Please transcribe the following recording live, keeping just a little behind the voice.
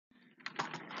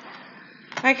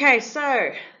Okay,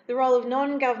 so the role of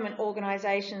non-government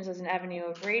organisations as an avenue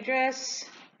of redress.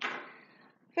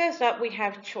 First up, we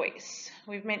have Choice.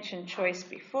 We've mentioned Choice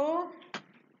before.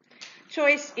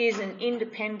 Choice is an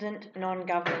independent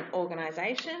non-government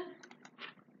organisation.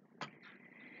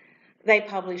 They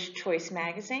publish Choice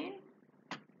magazine.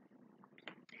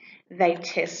 They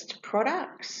test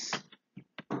products.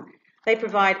 They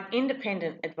provide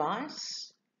independent advice.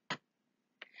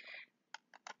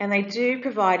 And they do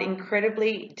provide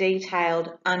incredibly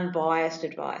detailed, unbiased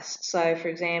advice. So, for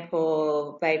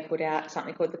example, they put out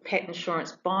something called the Pet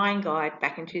Insurance Buying Guide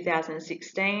back in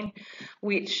 2016,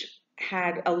 which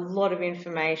had a lot of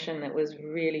information that was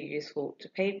really useful to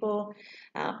people.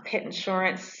 Pet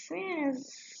insurance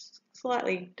is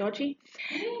slightly dodgy.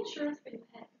 Can you insurance for your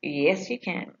pet? Yes, you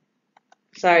can.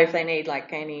 So if they need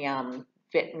like any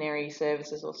veterinary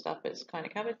services or stuff, it's kind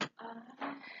of covered.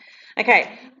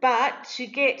 Okay, but to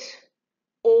get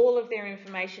all of their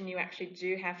information, you actually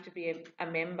do have to be a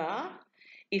member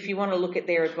if you want to look at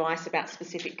their advice about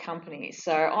specific companies.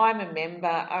 So I'm a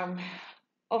member.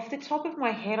 Off the top of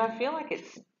my head, I feel like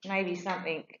it's maybe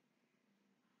something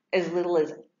as little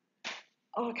as,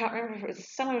 I can't remember if it was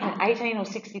somewhere between $18 or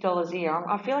 $60 a year.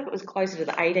 I feel like it was closer to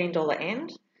the $18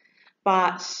 end.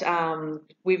 But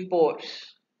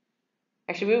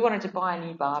we wanted to buy a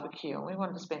new barbecue and we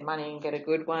wanted to spend money and get a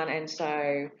good one, and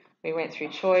so we went through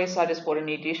Choice. I just bought a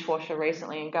new dishwasher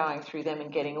recently, and going through them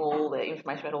and getting all the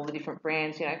information about all the different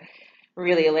brands,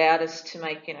 really allowed us to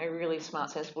make, really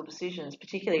smart, sensible decisions,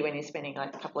 particularly when you're spending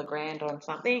like a couple of grand on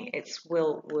something. It's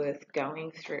well worth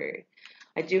going through.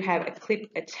 I do have a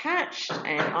clip attached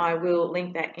and I will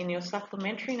link that in your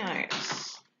supplementary notes.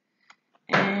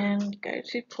 And go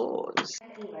to pause.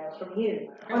 Emails from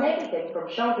you on everything from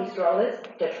shonky strollers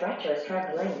to treacherous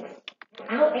trampolines.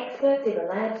 Our experts in the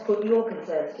labs put your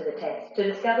concerns to the test to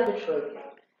discover the truth.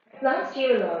 Last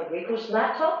year alone, we pushed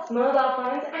laptops, mobile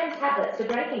phones and tablets to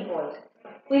breaking point.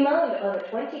 We mowed over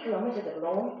 20 kilometres of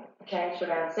lawn, changed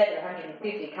around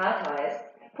 750 car tyres,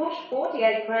 pushed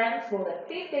 48 grams, more than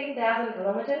 15,000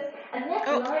 kilometres, and left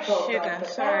light bulbs on for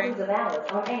thousands of hours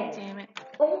on end. Damn it.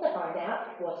 All to find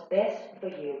out what's best for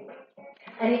you.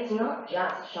 And it's not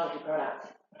just shonky products.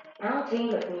 Our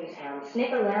team of news hounds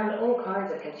sniff around all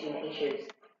kinds of consumer issues,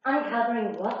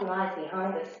 uncovering what lies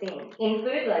behind the spin in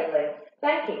food labelling,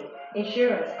 banking,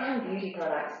 insurance and beauty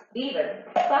products, even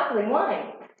sparkling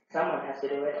wine. Someone has to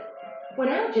do it. When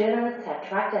our journalists have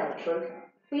tracked down the truth,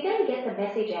 we then get the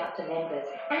message out to members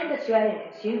and Australian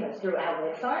consumers through our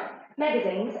website,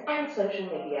 magazines and social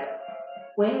media.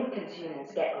 When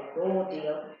consumers get a raw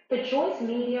deal, the Choice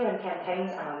media and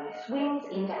campaigns army swings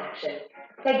into action.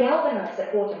 They galvanise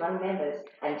support among members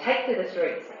and take to the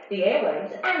streets, the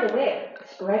airwaves and the web,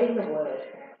 spreading the word.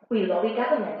 We lobby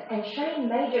government and shame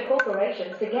major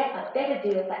corporations to get a better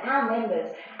deal for our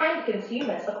members and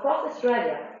consumers across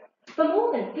Australia. For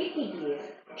more than 50 years,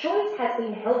 Choice has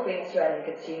been helping Australian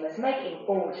consumers make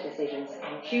informed decisions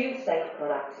and choose safe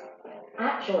products.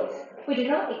 At Choice, we do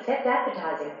not accept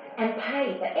advertising and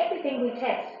pay for everything we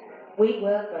test. We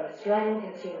work for Australian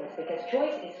consumers because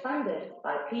Choice is funded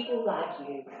by people like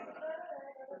you.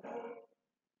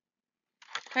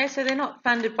 Okay, so they're not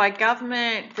funded by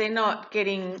government, they're not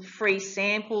getting free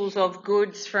samples of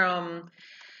goods from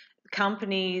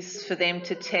companies for them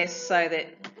to test, so that,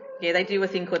 they do a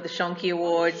thing called the Shonky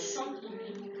Awards.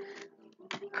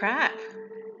 Crap.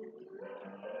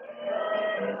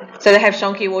 So they have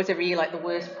Shonky Awards every year, like the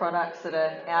worst products that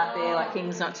are out there, like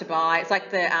things not to buy. It's like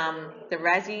the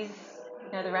Razzies,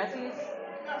 the Razzies?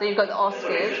 So you've got the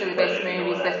Oscars for the best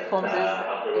movies, best performances,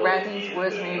 the Razzies,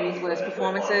 worst movies, worst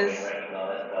performances.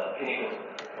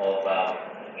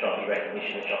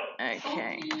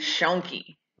 Okay,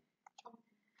 Shonky.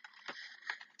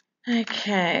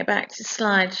 Okay, back to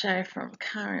slideshow from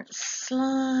current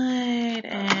slide,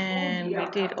 and we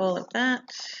did all of that.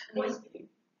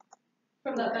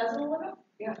 From that basil one?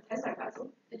 Yeah, tastes like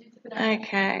basil. Did you tip it out?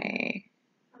 Okay.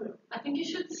 I think you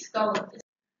should skull it.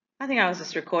 I think I was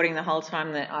just recording the whole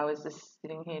time that I was just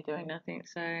sitting here doing nothing,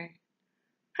 so,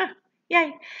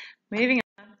 yay. Moving on.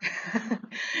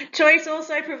 Choice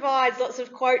also provides lots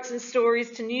of quotes and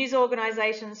stories to news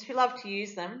organisations who love to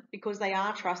use them because they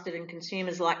are trusted and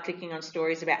consumers like clicking on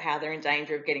stories about how they're in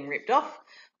danger of getting ripped off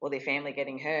or their family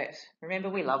getting hurt. Remember,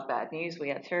 we love bad news.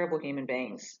 We are terrible human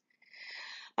beings.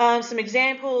 Some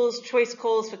examples: Choice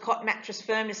calls for cotton mattress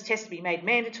firmness test to be made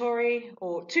mandatory,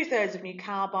 or 2/3 of new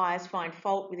car buyers find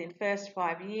fault within first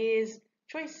 5 years.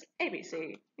 Choice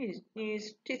ABC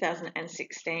News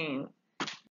 2016.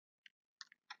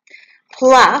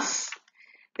 Plus,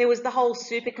 There was the whole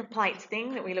super complaints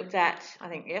thing that we looked at, I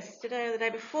think yesterday or the day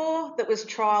before, that was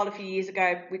trialled a few years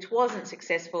ago, which wasn't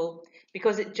successful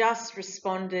because it just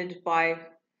responded by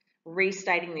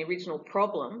restating the original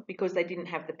problem because they didn't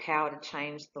have the power to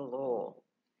change the law.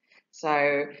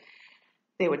 So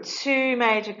there were two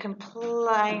major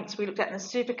complaints we looked at in the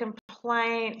super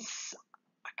complaints.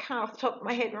 I can't off the top of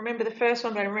my head remember the first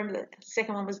one, but I remember the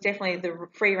second one was definitely the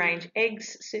free-range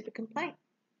eggs super complaint.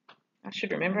 I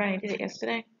should remember, I only did it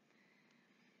yesterday.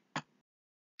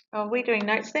 Are we doing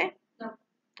notes there? No.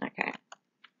 Okay.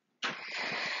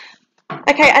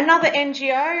 Okay, another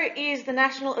NGO is the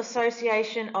National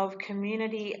Association of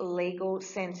Community Legal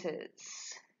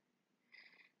Centres.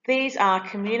 These are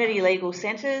community legal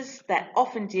centres that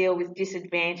often deal with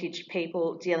disadvantaged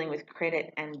people dealing with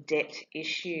credit and debt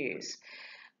issues.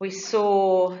 We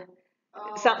saw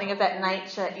something of that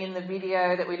nature in the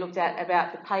video that we looked at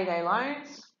about the payday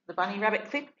loans, the bunny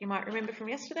rabbit clip you might remember from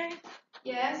yesterday.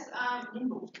 Yes,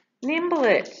 Nimble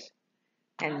it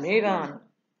and move on.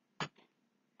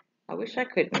 I wish I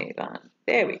could move on.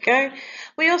 There we go.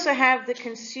 We also have the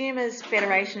Consumers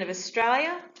Federation of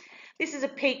Australia. This is a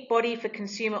peak body for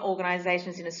consumer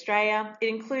organisations in Australia. It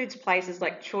includes places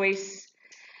like Choice,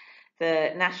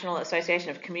 the National Association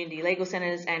of Community Legal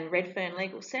Centres and Redfern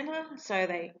Legal Centre. So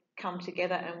they come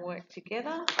together and work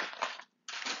together.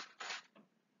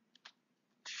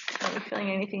 Are we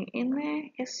filling anything in there?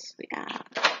 Yes, we are.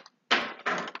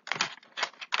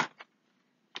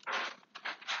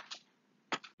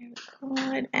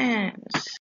 And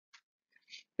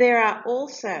there are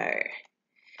also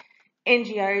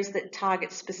NGOs that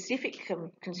target specific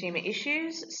consumer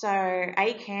issues. So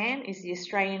ACAN is the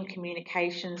Australian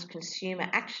Communications Consumer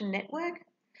Action Network.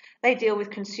 They deal with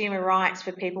consumer rights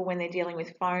for people when they're dealing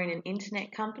with phone and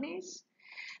internet companies.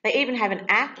 They even have an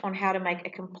app on how to make a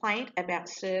complaint about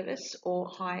service or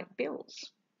high bills.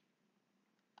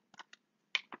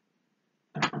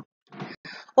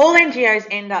 All NGOs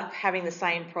end up having the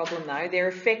same problem though. Their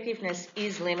effectiveness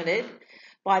is limited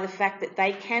by the fact that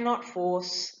they cannot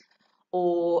force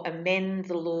or amend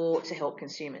the law to help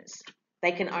consumers.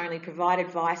 They can only provide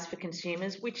advice for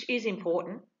consumers, which is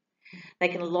important. They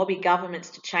can lobby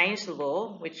governments to change the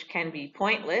law, which can be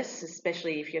pointless,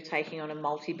 especially if you're taking on a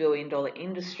multi-billion-dollar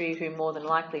industry who more than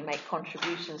likely make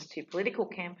contributions to political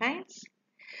campaigns.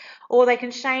 Or they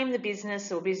can shame the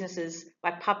business or businesses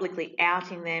by publicly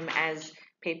outing them as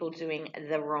people doing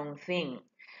the wrong thing.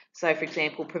 So, for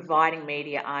example, providing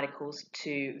media articles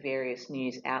to various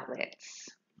news outlets.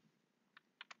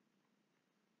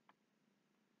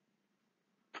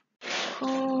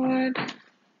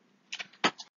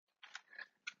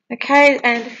 Okay,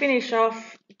 and to finish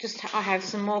off, I have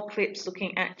some more clips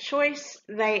looking at Choice.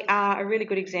 They are a really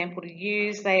good example to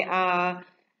use. They are,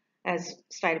 as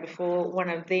stated before, one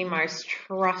of the most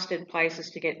trusted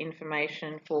places to get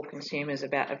information for consumers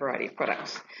about a variety of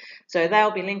products. So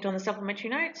they'll be linked on the supplementary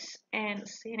notes, and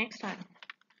see you next time.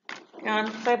 Go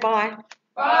on, say bye.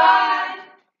 bye.